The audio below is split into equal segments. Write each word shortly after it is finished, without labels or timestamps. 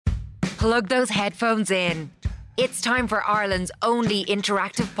Plug those headphones in. It's time for Ireland's only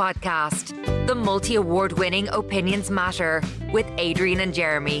interactive podcast, the multi-award winning Opinions Matter with Adrian and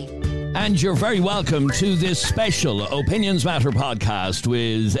Jeremy. And you're very welcome to this special Opinions Matter podcast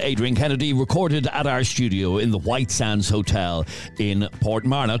with Adrian Kennedy, recorded at our studio in the White Sands Hotel in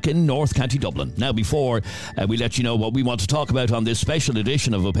Portmarnock in North County Dublin. Now, before we let you know what we want to talk about on this special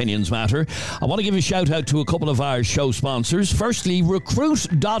edition of Opinions Matter, I want to give a shout out to a couple of our show sponsors. Firstly,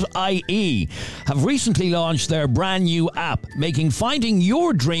 Recruit.ie have recently launched their brand new app, making finding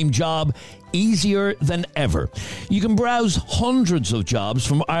your dream job easier than ever. You can browse hundreds of jobs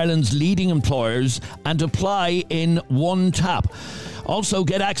from Ireland's leading employers and apply in one tap. Also,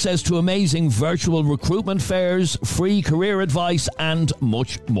 get access to amazing virtual recruitment fairs, free career advice, and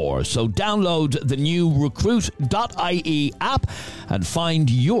much more. So download the new Recruit.ie app and find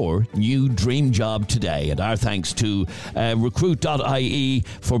your new dream job today. And our thanks to Recruit.ie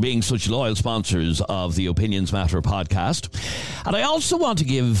for being such loyal sponsors of the Opinions Matter podcast. And I also want to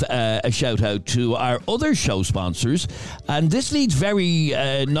give a shout out to our other show sponsors. And this leads very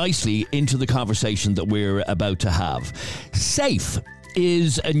nicely into the conversation that we're about to have. Safe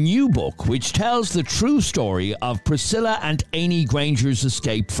is a new book which tells the true story of Priscilla and Amy Granger's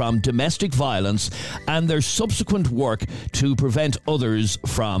escape from domestic violence and their subsequent work to prevent others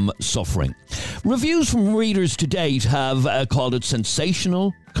from suffering. Reviews from readers to date have called it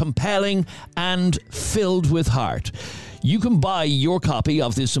sensational, compelling, and filled with heart. You can buy your copy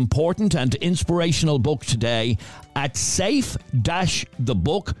of this important and inspirational book today at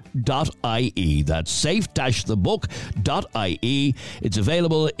safe-thebook.ie. That's safe-thebook.ie. It's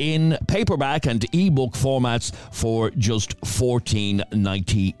available in paperback and ebook formats for just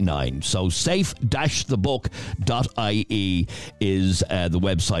 $14.99. So safe-thebook.ie is the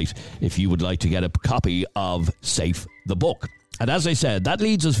website if you would like to get a copy of Safe the Book. And as I said, that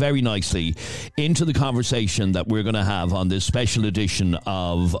leads us very nicely into the conversation that we're going to have on this special edition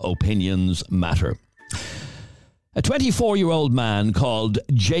of Opinions Matter. A 24-year-old man called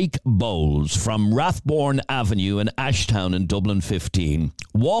Jake Boles from Rathbourne Avenue in Ashtown in Dublin 15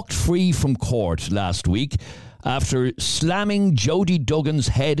 walked free from court last week after slamming Jody Duggan's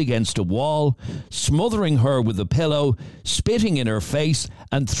head against a wall, smothering her with a pillow, spitting in her face,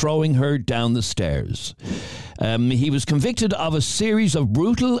 and throwing her down the stairs. He was convicted of a series of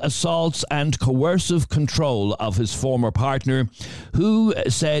brutal assaults and coercive control of his former partner, who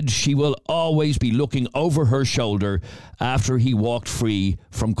said she will always be looking over her shoulder after he walked free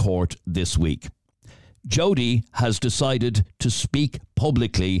from court this week. Jody has decided to speak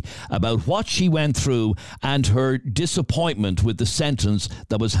publicly about what she went through and her disappointment with the sentence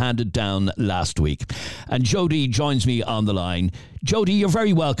that was handed down last week. And Jody joins me on the line. Jody, you're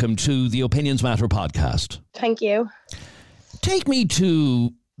very welcome to the Opinions Matter podcast. Thank you. Take me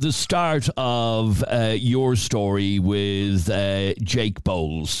to the start of your story with Jake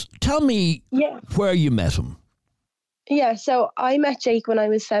Boles. Tell me where you met him. Yeah, so I met Jake when I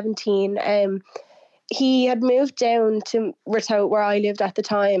was 17. He had moved down to Ratoath, where I lived at the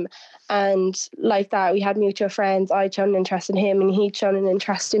time, and like that, we had mutual friends. I'd shown an interest in him, and he'd shown an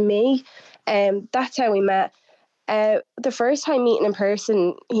interest in me. That's how we met. The first time meeting in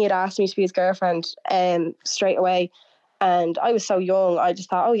person, he had asked me to be his girlfriend straight away, and I was so young. I just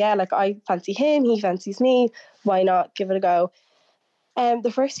thought, oh yeah, like I fancy him, he fancies me. Why not give it a go?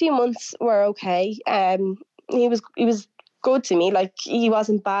 The first few months were okay. He was good to me. Like, he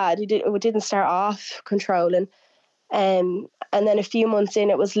wasn't bad. It didn't start off controlling. And then a few months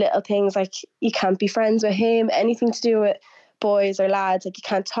in, it was little things like you can't be friends with him, anything to do with boys or lads. Like, you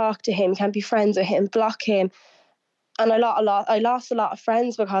can't talk to him, you can't be friends with him, block him. And I lost a lot of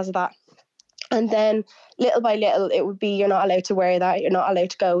friends because of that. And then little by little, it would be, you're not allowed to wear that, you're not allowed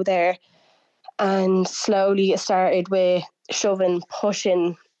to go there. And slowly it started with shoving,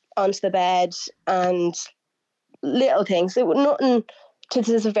 pushing onto the bed and little things. It was nothing to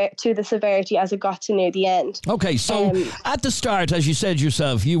the severity as it got to near the end. Okay, so at the start, as you said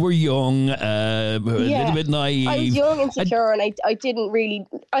yourself, you were young, a little bit naive. I was young, insecure, and I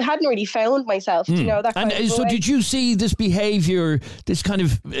hadn't really found myself. You know, that kind of so did you see this behaviour, this kind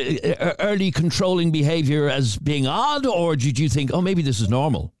of early controlling behaviour, as being odd, or did you think, oh, maybe this is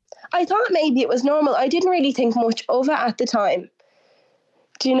normal? I thought maybe it was normal. I didn't really think much of it at the time.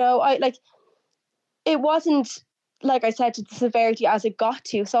 Do you know, it wasn't, like I said, to the severity as it got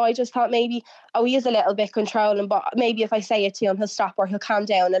to. So I just thought maybe, he is a little bit controlling, but maybe if I say it to him, he'll stop or he'll calm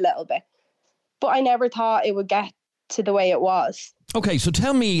down a little bit. But I never thought it would get to the way it was. Okay, so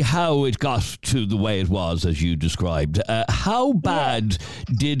tell me how it got to the way it was, as you described. How bad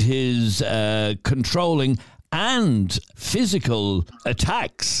did his controlling and physical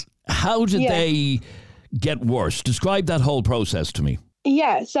attacks how did they get worse? Describe that whole process to me.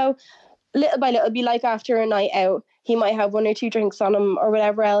 Yeah, so little by little, it'd be like after a night out, he might have one or two drinks on him or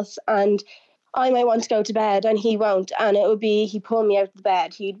whatever else, and I might want to go to bed and he won't. And it would be, he'd pull me out of the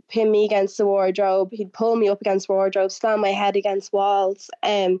bed, he'd pin me against the wardrobe, he'd pull me up against the wardrobe, slam my head against walls.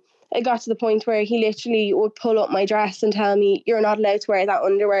 It got to the point where he literally would pull up my dress and tell me, you're not allowed to wear that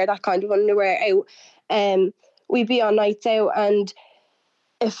underwear, that kind of underwear out. We'd be on nights out, and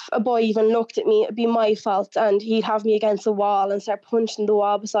if a boy even looked at me, it'd be my fault, and he'd have me against the wall and start punching the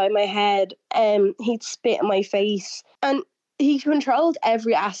wall beside my head. He'd spit in my face, and he controlled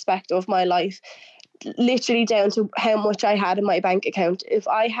every aspect of my life, literally down to how much I had in my bank account. If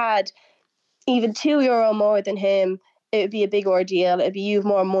I had even €2 more than him, it would be a big ordeal. It'd be, you've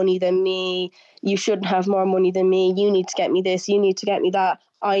more money than me, you shouldn't have more money than me, you need to get me this, you need to get me that,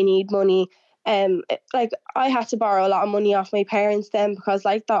 I need money. I had to borrow a lot of money off my parents then, because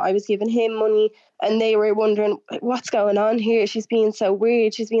I thought I was giving him money, and they were wondering, what's going on here? She's being so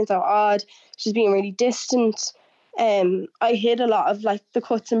weird, she's being so odd, she's being really distant. I hid a lot of the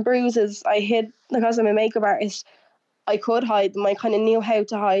cuts and bruises. I hid, because I'm a makeup artist, I could hide them. I kind of knew how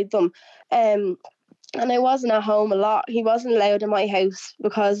to hide them. And I wasn't at home a lot. He wasn't allowed in my house,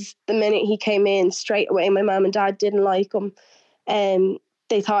 because the minute he came in, straight away my mum and dad didn't like him.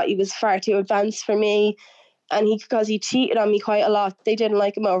 They thought he was far too advanced for me, and because he cheated on me quite a lot, they didn't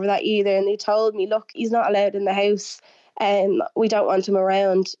like him over that either. And they told me, look, he's not allowed in the house, we don't want him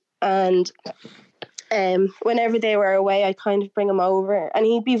around. And whenever they were away, I'd kind of bring him over, and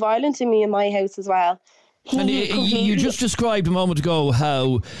he'd be violent to me in my house as well. You just described a moment ago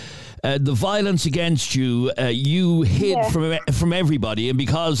how the violence against you, you hid from everybody, and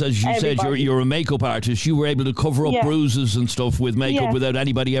because, as you said, you're a makeup artist, you were able to cover up bruises and stuff with makeup without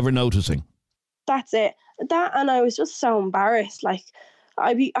anybody ever noticing. That's it. That, and I was just so embarrassed.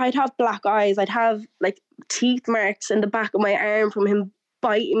 I'd have black eyes, I'd have teeth marks in the back of my arm from him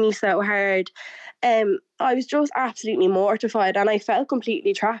biting me so hard. I was just absolutely mortified, and I felt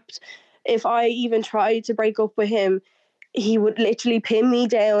completely trapped. If I even tried to break up with him, he would literally pin me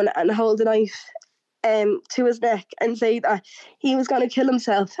down and hold a knife to his neck and say that he was going to kill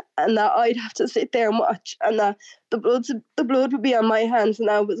himself, and that I'd have to sit there and watch, and that the blood would be on my hands, and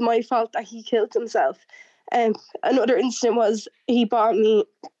that it was my fault that he killed himself. Another incident was, he bought me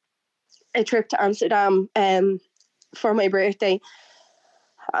a trip to Amsterdam for my birthday,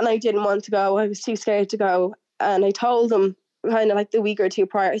 and I didn't want to go. I was too scared to go, and I told him kind of the week or two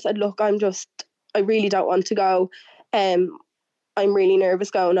prior, I said, look, I really don't want to go. I'm really nervous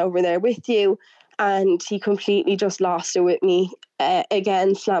going over there with you. And he completely just lost it with me.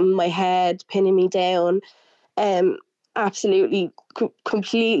 Again, slamming my head, pinning me down. Absolutely,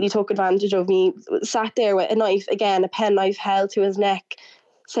 completely took advantage of me. Sat there with a knife, again, a pen knife held to his neck,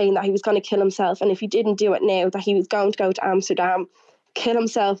 saying that he was going to kill himself. And if he didn't do it now, that he was going to go to Amsterdam, kill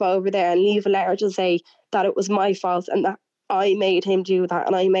himself over there, and leave a letter to say that it was my fault and that I made him do that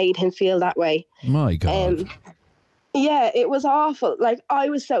and I made him feel that way. My God. Yeah, it was awful. I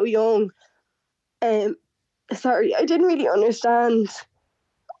was so young. Sorry, I didn't really understand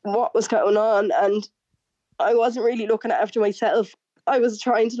what was going on, and I wasn't really looking after myself. I was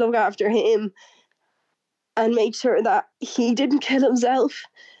trying to look after him and make sure that he didn't kill himself.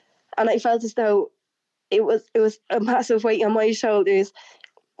 And I felt as though it was a massive weight on my shoulders.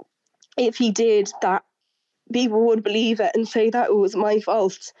 If he did that, people would believe it and say that it was my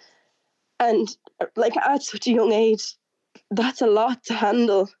fault. And at such a young age, that's a lot to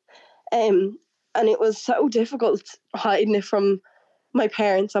handle. And it was so difficult hiding it from my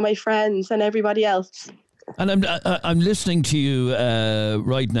parents and my friends and everybody else. And I'm listening to you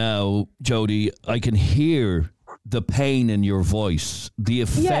right now, Jody. I can hear the pain in your voice, the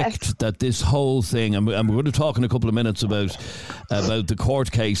effect that this whole thing, and we're going to talk in a couple of minutes about the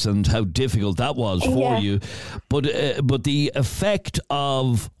court case and how difficult that was for you, but the effect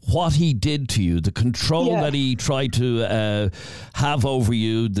of what he did to you, the control that he tried to have over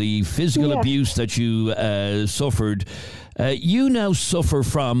you, the physical abuse that you suffered, you now suffer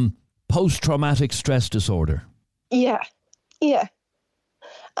from post-traumatic stress disorder. Yeah. And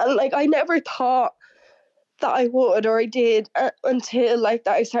I never thought that I would, or I did, until that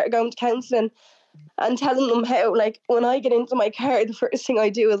I started going to counselling and telling them how when I get into my car, the first thing I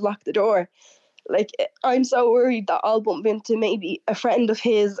do is lock the door. I'm so worried that I'll bump into maybe a friend of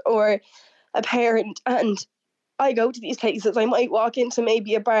his or a parent, and I go to these places, I might walk into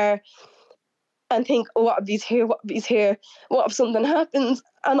maybe a bar and think, oh, what if he's here, what if something happens,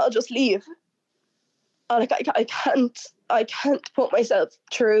 and I'll just leave. And I can't put myself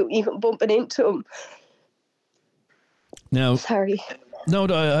through even bumping into him. Now, sorry. No,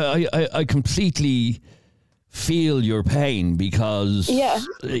 I completely feel your pain, because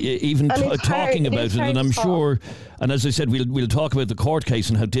even talking about it, and I'm sure, and as I said, we'll talk about the court case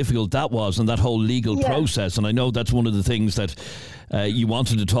and how difficult that was and that whole legal process, and I know that's one of the things that you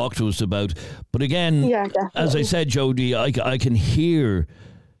wanted to talk to us about. But again, as I said, Jody, I can hear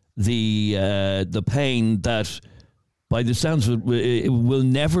the pain that, by the sounds of it, will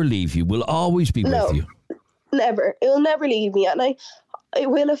never leave you, will always be with you. Never. It will never leave me, and it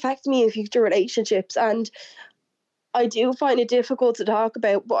will affect me in future relationships, and I do find it difficult to talk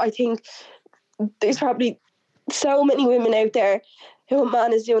about, but I think there's probably so many women out there who a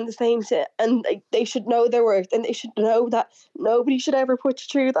man is doing the same to, and they should know their worth, and they should know that nobody should ever put you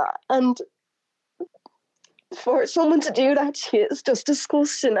through that. And for someone to do that to you is just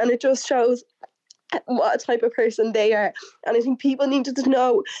disgusting, and it just shows what type of person they are. And I think people needed to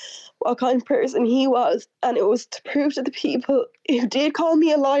know what kind of person he was, and it was to prove to the people who did call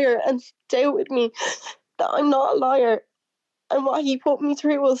me a liar and stay with me that I'm not a liar, and what he put me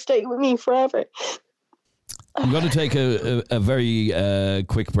through will stay with me forever. I'm going to take a very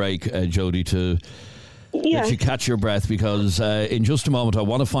quick break, Jody, to let you catch your breath, because in just a moment I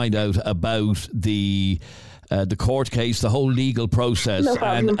want to find out about the court case, the whole legal process,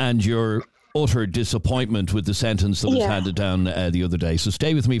 and your utter disappointment with the sentence that was handed down the other day. So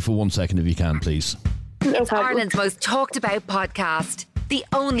stay with me for 1 second if you can, please. It's Ireland's most talked about podcast. The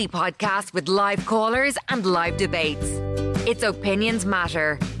only podcast with live callers and live debates. It's Opinions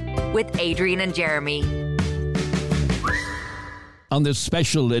Matter with Adrian and Jeremy. On this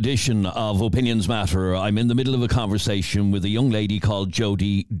special edition of Opinions Matter, I'm in the middle of a conversation with a young lady called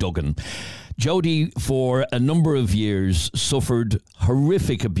Jody Duggan. Jody, for a number of years, suffered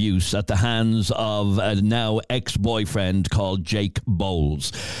horrific abuse at the hands of a now ex-boyfriend called Jake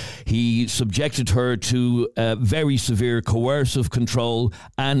Boles. He subjected her to very severe coercive control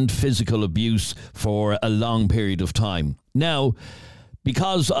and physical abuse for a long period of time. Now,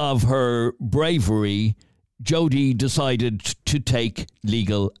 because of her bravery, Jody decided to take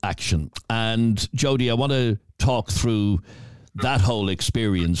legal action. And Jody, I want to talk through that whole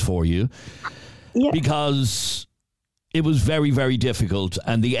experience for you, because it was very, very difficult,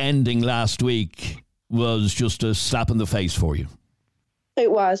 and the ending last week was just a slap in the face for you.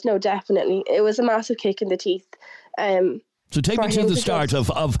 It was, no, definitely. It was a massive kick in the teeth. So take me to the start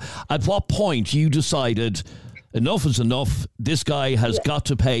of at what point you decided enough is enough, this guy has got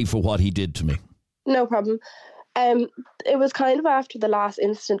to pay for what he did to me. No problem. It was kind of after the last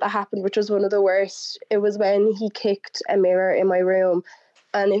incident that happened, which was one of the worst. It was when he kicked a mirror in my room,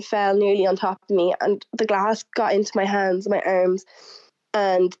 and it fell nearly on top of me, and the glass got into my hands, my arms,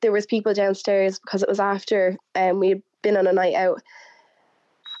 and there was people downstairs because it was after we had been on a night out.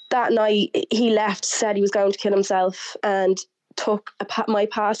 That night he left, said he was going to kill himself, and took my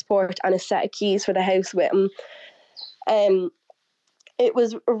passport and a set of keys for the house with him. It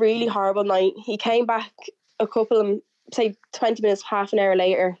was a really horrible night. He came back a couple of, say, 20 minutes, half an hour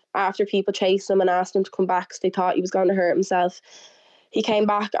later, after people chased him and asked him to come back because they thought he was going to hurt himself. He came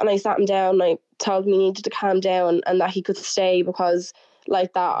back, and I sat him down and I told him he needed to calm down and that he could stay, because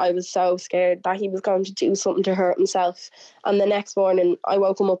like that I was so scared that he was going to do something to hurt himself. And the next morning I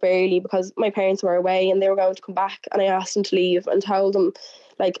woke him up early because my parents were away and they were going to come back, and I asked him to leave and told him,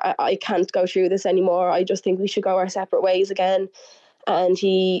 like, I can't go through this anymore. I just think we should go our separate ways again. And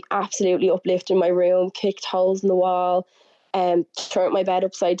he absolutely uplifted my room, kicked holes in the wall, turned my bed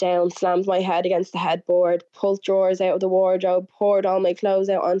upside down, slammed my head against the headboard, pulled drawers out of the wardrobe, poured all my clothes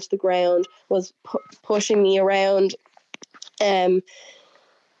out onto the ground, was pushing me around.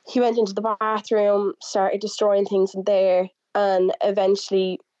 He went into the bathroom, started destroying things in there, and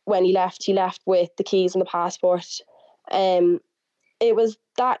eventually when he left with the keys and the passport. It was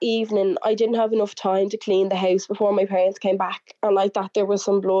that evening, I didn't have enough time to clean the house before my parents came back, and like that there was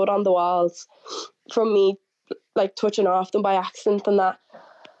some blood on the walls from me like touching off them by accident and that.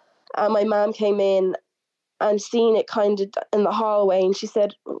 And my mum came in and seen it kind of in the hallway, and she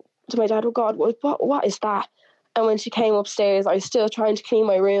said to my dad, "Oh God, what is that?" And when she came upstairs, I was still trying to clean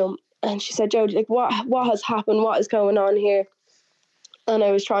my room, and she said, "Jody, like, what has happened? What is going on here?" And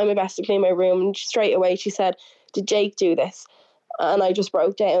I was trying my best to clean my room, and straight away she said, "Did Jake do this?" And I just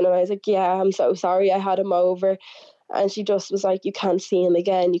broke down and I was like, "Yeah, I'm so sorry, I had him over." And she just was like, "You can't see him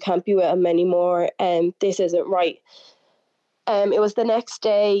again, you can't be with him anymore, and this isn't right." It was the next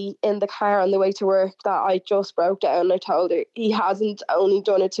day in the car on the way to work that I just broke down, and I told her he hasn't only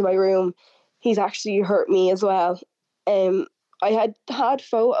done it to my room, he's actually hurt me as well. I had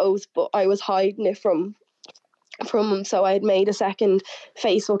photos, but I was hiding it from him, so I had made a second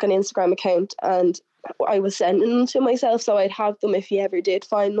Facebook and Instagram account, and I was sending them to myself, so I'd have them if he ever did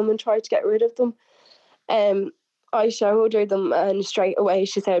find them and try to get rid of them. I showed her them, and straight away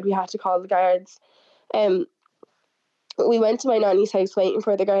she said we had to call the guards. We went to my nanny's house waiting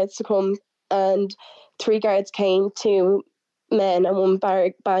for the guards to come, and 3 guards came, 2 men and 1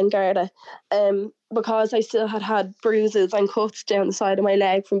 band Garda. Because I still had bruises and cuts down the side of my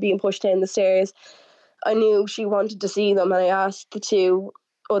leg from being pushed down the stairs, I knew she wanted to see them, and I asked the 2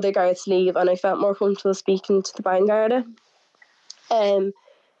 other guards to leave, and I felt more comfortable speaking to the band Garda.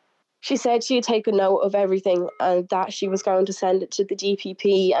 She said she had taken note of everything and that she was going to send it to the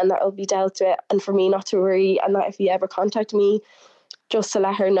DPP and that it'll be dealt with, and for me not to worry, and that if he ever contacted me, just to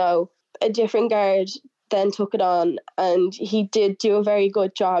let her know. A different guard then took it on, and he did do a very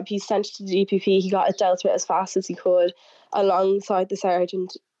good job. He sent it to the DPP. He got it dealt with as fast as he could alongside the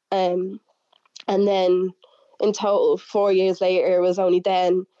sergeant. And then in total, 4 years later, it was only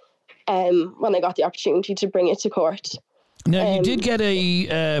then when I got the opportunity to bring it to court. Now, you did get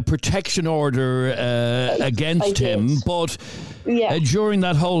a protection order against him, but during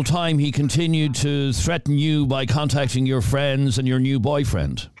that whole time, he continued to threaten you by contacting your friends and your new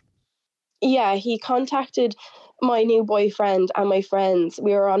boyfriend. Yeah, he contacted my new boyfriend and my friends.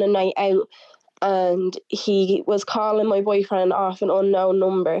 We were on a night out, and he was calling my boyfriend off an unknown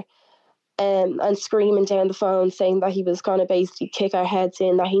number and screaming down the phone, saying that he was going to basically kick our heads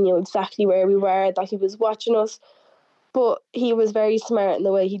in, that he knew exactly where we were, that he was watching us. But he was very smart in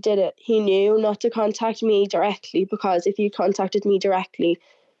the way he did it. He knew not to contact me directly, because if he contacted me directly,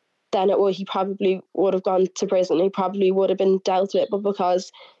 then he probably would have gone to prison. He probably would have been dealt with. But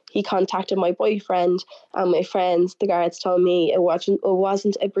because he contacted my boyfriend and my friends, the guards told me it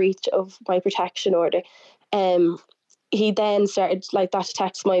wasn't a breach of my protection order. He then started like that to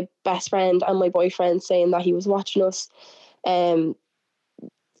text my best friend and my boyfriend saying that he was watching us.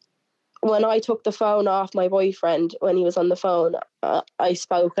 When I took the phone off my boyfriend, when he was on the phone, I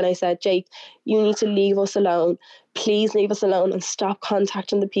spoke and I said, Jake, you need to leave us alone. Please leave us alone and stop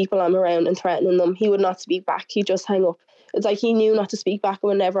contacting the people I'm around and threatening them. He would not speak back. He just hung up. It's like he knew not to speak back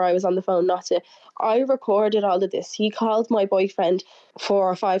whenever I was on the phone, not to. I recorded all of this. He called my boyfriend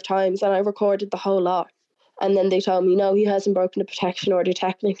 4 or 5 times and I recorded the whole lot. And then they told me, no, he hasn't broken the protection order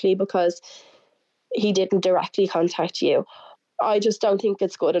technically because he didn't directly contact you. I just don't think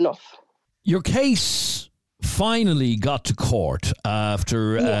it's good enough. Your case finally got to court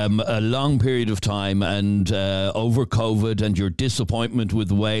after a long period of time, and over COVID and your disappointment with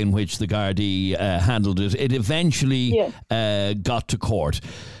the way in which the Gardaí handled it, it eventually got to court.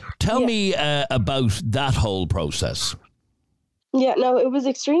 Tell me about that whole process. Yeah, no, it was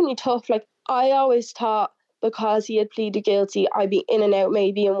extremely tough. Like, I always thought because he had pleaded guilty, I'd be in and out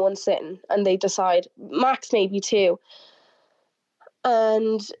maybe in 1 sitting, and they decide max maybe 2.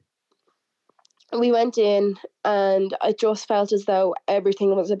 And we went in, and I just felt as though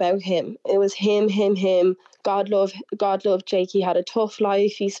everything was about him. It was him. God love Jake. He had a tough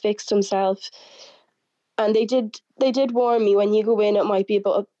life. He's fixed himself. And they did warn me, when you go in, it might be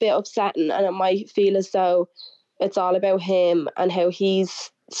a bit upsetting, and it might feel as though it's all about him and how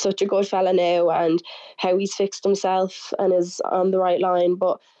he's such a good fella now and how he's fixed himself and is on the right line.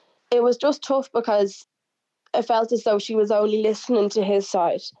 But it was just tough because it felt as though she was only listening to his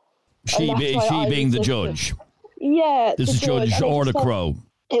side. She being the judge. Yeah. This is Judge Orla Crow.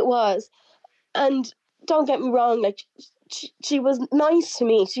 It was. And don't get me wrong, like, she was nice to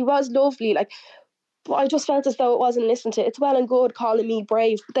me. She was lovely. Like, but I just felt as though it wasn't listened to. It's well and good calling me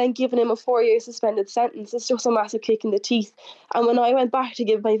brave, but then giving him a 4-year suspended sentence. It's just a massive kick in the teeth. And when I went back to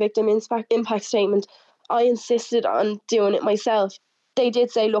give my victim impact statement, I insisted on doing it myself. They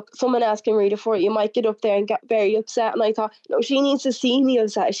did say, look, someone else can read it for you. You might get up there and get very upset. And I thought, no, she needs to see me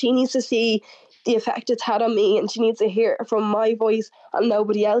upset. She needs to see the effect it's had on me, and she needs to hear it from my voice and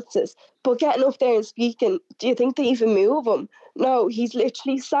nobody else's. But getting up there and speaking, do you think they even move him? No, he's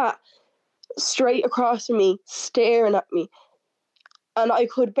literally sat straight across from me, staring at me. And I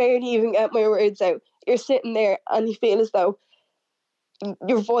could barely even get my words out. You're sitting there and you feel as though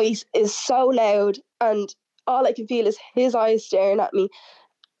your voice is so loud, and all I can feel is his eyes staring at me.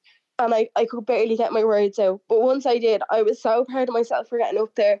 And I could barely get my words out. But once I did, I was so proud of myself for getting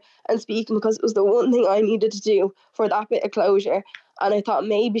up there and speaking, because it was the one thing I needed to do for that bit of closure. And I thought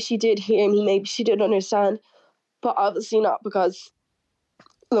maybe she did hear me, maybe she did understand. But obviously not, because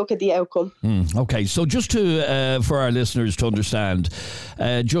look at the outcome. Okay, so just to for our listeners to understand,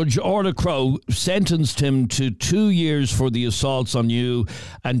 Judge Orla Crowe sentenced him to 2 years for the assaults on you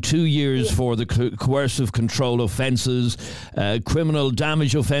and 2 years for the coercive control offences. Criminal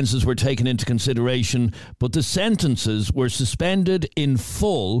damage offences were taken into consideration, but the sentences were suspended in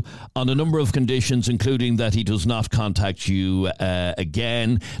full on a number of conditions, including that he does not contact you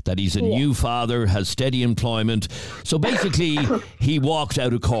again, that he's a new father, has steady employment. So basically, he walked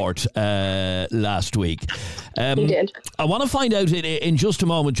out of court last week. He did. I want to find out in just a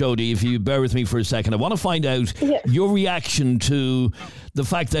moment, Jody, if you bear with me for a second. I want to find out your reaction to the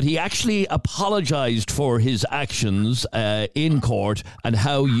fact that he actually apologised for his actions in court and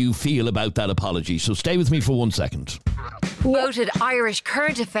how you feel about that apology. So stay with me for 1 second. Voted Irish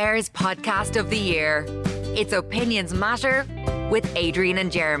Current Affairs Podcast of the Year. It's Opinions Matter with Adrian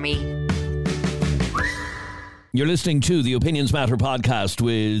and Jeremy. You're listening to the Opinions Matter podcast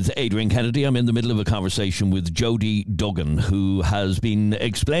with Adrian Kennedy. I'm in the middle of a conversation with Jody Duggan, who has been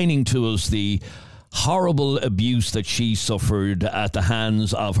explaining to us the horrible abuse that she suffered at the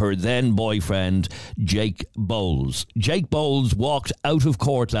hands of her then boyfriend, Jake Boles. Jake Boles walked out of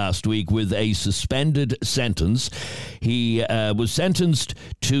court last week with a suspended sentence. He was sentenced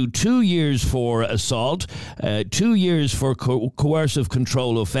to 2 years for assault, 2 years for coercive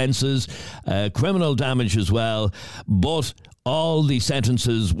control offences, criminal damage as well, but all the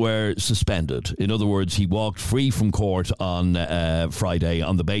sentences were suspended. In other words, he walked free from court on Friday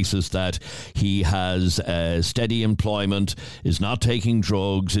on the basis that he has steady employment, is not taking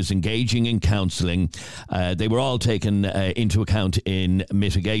drugs, is engaging in counselling. They were all taken into account in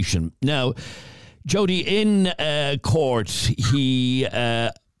mitigation. Now, Jody, in court, he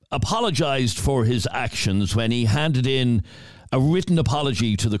apologised for his actions when he handed in a written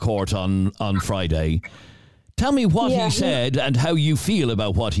apology to the court on Friday. Tell me what he said and how you feel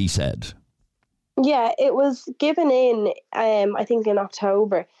about what he said. Yeah, it was given in, I think in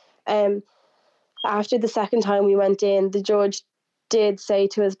October. After the second time we went in, the judge did say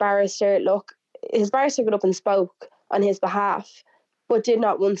to his barrister, look, his barrister got up and spoke on his behalf, but did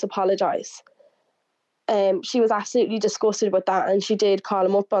not once apologise. She was absolutely disgusted with that, and she did call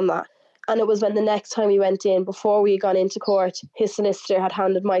him up on that. And it was when the next time we went in, before we had gone into court, his solicitor had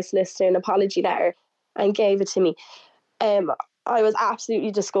handed my solicitor an apology letter and gave it to me. I was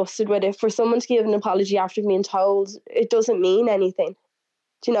absolutely disgusted with it. For someone to give an apology after being told, it doesn't mean anything.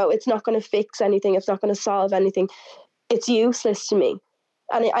 You know, it's not going to fix anything. It's not going to solve anything. It's useless to me.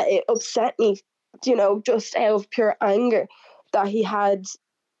 And it upset me, you know, just out of pure anger that he had,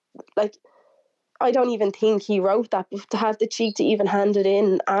 like, I don't even think he wrote that, but to have the cheek to even hand it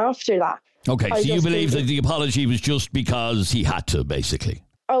in after that. Okay, so you believe that the apology was just because he had to, basically?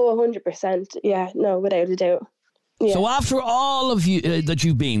 Oh, 100%. Yeah, no, without a doubt. Yeah. So after all of you that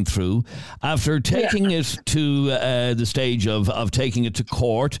you've been through, after taking it to the stage of taking it to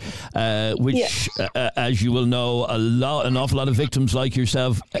court, which, as you will know, an awful lot of victims like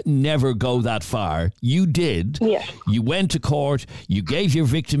yourself never go that far. You did. Yeah. You went to court. You gave your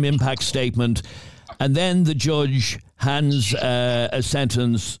victim impact statement. And then the judge hands a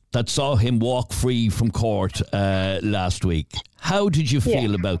sentence that saw him walk free from court last week. How did you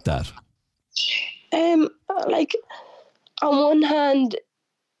feel about that? Like, on one hand,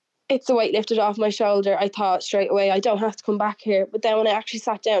 it's a weight lifted off my shoulder. I thought straight away, I don't have to come back here. But then when I actually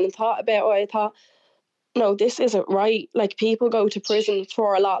sat down and thought about it, I thought, no, this isn't right. Like, people go to prison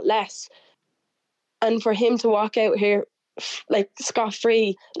for a lot less. And for him to walk out here, like,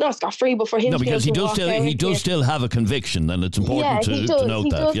 scot-free, not scot-free, but for him to because he does still have a conviction, and it's important to note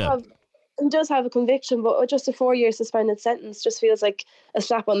that. He does have a conviction, but just a 4-year suspended sentence just feels like a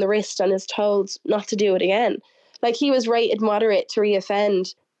slap on the wrist and is told not to do it again. Like, he was rated moderate to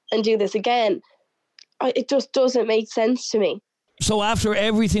reoffend and do this again. It just doesn't make sense to me. So after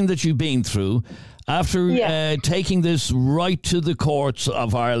everything that you've been through, after taking this right to the courts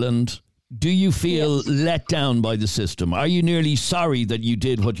of Ireland, do you feel let down by the system? Are you nearly sorry that you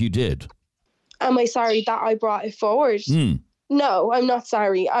did what you did? Am I sorry that I brought it forward? No, I'm not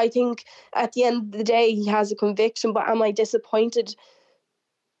sorry. I think at the end of the day, he has a conviction, but am I disappointed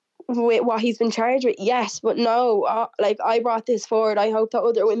with what he's been charged with? Yes, but no. Like, I brought this forward. I hope that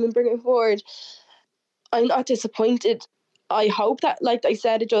other women bring it forward. I'm not disappointed. I hope that, like I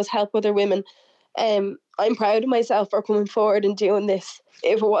said, it does help other women. I'm proud of myself for coming forward and doing this.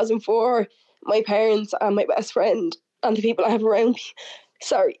 If it wasn't for my parents and my best friend and the people I have around me,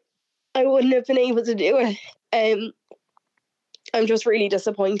 I wouldn't have been able to do it. I'm just really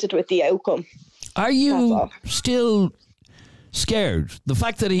disappointed with the outcome. Are you still scared. The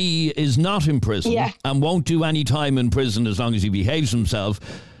fact that he is not in prison and won't do any time in prison as long as he behaves himself,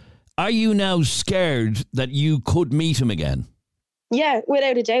 are you now scared that you could meet him again? Yeah,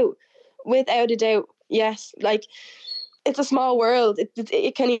 without a doubt. Without a doubt, yes. Like, it's a small world.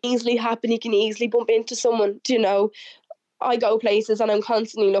 It can easily happen. You can easily bump into someone, you know. I go places and I'm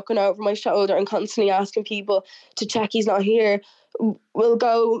constantly looking over my shoulder and constantly asking people to check he's not here. We'll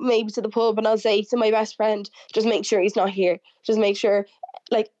go maybe to the pub and I'll say to my best friend, just make sure he's not here. Just make sure,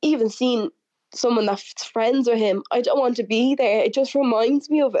 like, even seeing someone that's friends with him, I don't want to be there. It just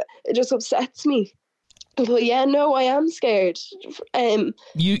reminds me of it. It just upsets me. But yeah, no, I am scared.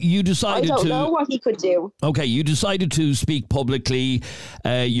 You decided to... I don't know what he could do. Okay, you decided to speak publicly.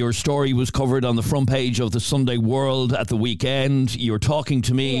 Your story was covered on the front page of the Sunday World at the weekend. You're talking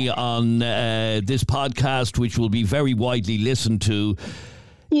to me on this podcast, which will be very widely listened to.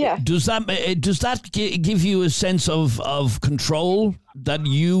 Yeah. Does that give you a sense of control, that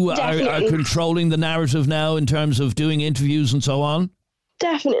you are controlling the narrative now in terms of doing interviews and so on?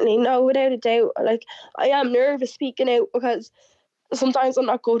 Definitely, no, without a doubt. Like, I am nervous speaking out because sometimes I'm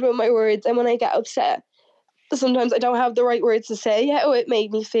not good with my words, and when I get upset, sometimes I don't have the right words to say how it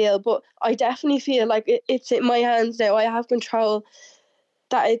made me feel. But I definitely feel like it's in my hands now. I have control.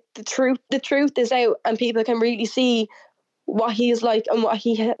 That the truth is out, and people can really see what he's like and what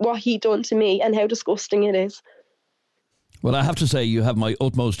he done to me and how disgusting it is. Well, I have to say, you have my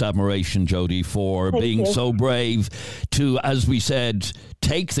utmost admiration, Jody, for being so brave to, as we said,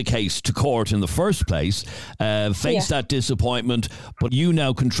 take the case to court in the first place, face that disappointment, but you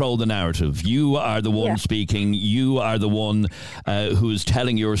now control the narrative. You are the one speaking. You are the one who is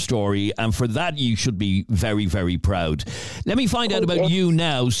telling your story, and for that you should be very, very proud. Let me find out about you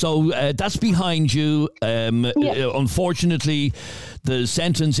now. So that's behind you. Unfortunately, the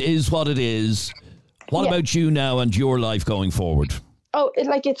sentence is what it is. What about you now and your life going forward? Oh,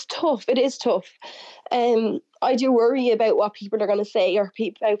 it's tough. It is tough. I do worry about what people are going to say or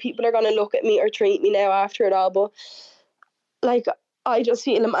how people are going to look at me or treat me now after it all. But, like, I just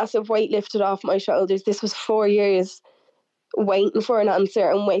feel a massive weight lifted off my shoulders. This was 4 years waiting for an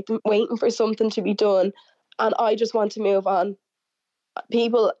answer and waiting for something to be done. And I just want to move on.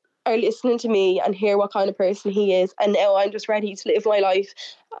 People are listening to me and hear what kind of person he is, and now I'm just ready to live my life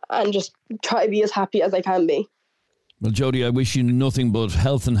and just try to be as happy as I can be. Well, Jody, I wish you nothing but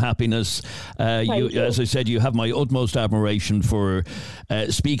health and happiness. You. As I said, you have my utmost admiration for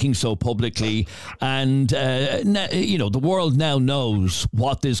speaking so publicly. And, the world now knows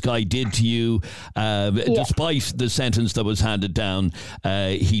what this guy did to you. Despite the sentence that was handed down,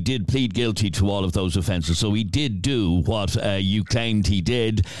 he did plead guilty to all of those offences. So he did do what you claimed he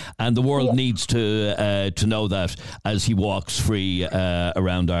did. And the world needs to know that as he walks free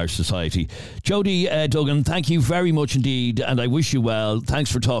around our society. Jody Duggan, thank you very much indeed, and I wish you well. Thanks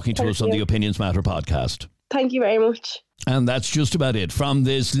for talking to us on the Opinions Matter podcast. Thank you very much. And that's just about it from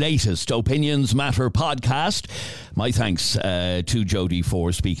this latest Opinions Matter podcast. My thanks to Jody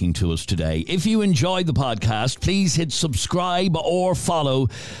for speaking to us today. If you enjoyed the podcast, please hit subscribe or follow,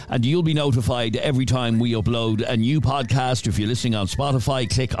 and you'll be notified every time we upload a new podcast. If you're listening on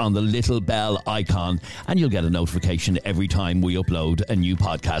Spotify, click on the little bell icon, and you'll get a notification every time we upload a new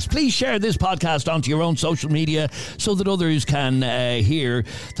podcast. Please share this podcast onto your own social media so that others can hear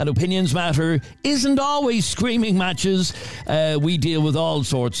that Opinions Matter isn't always screaming matches. We deal with all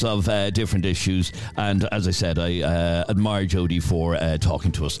sorts of different issues, and as I said, I admire Jody for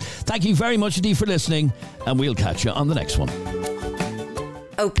talking to us. Thank you very much indeed for listening, and we'll catch you on the next one.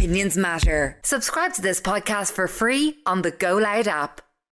 Opinions Matter. Subscribe to this podcast for free on the Go Loud app.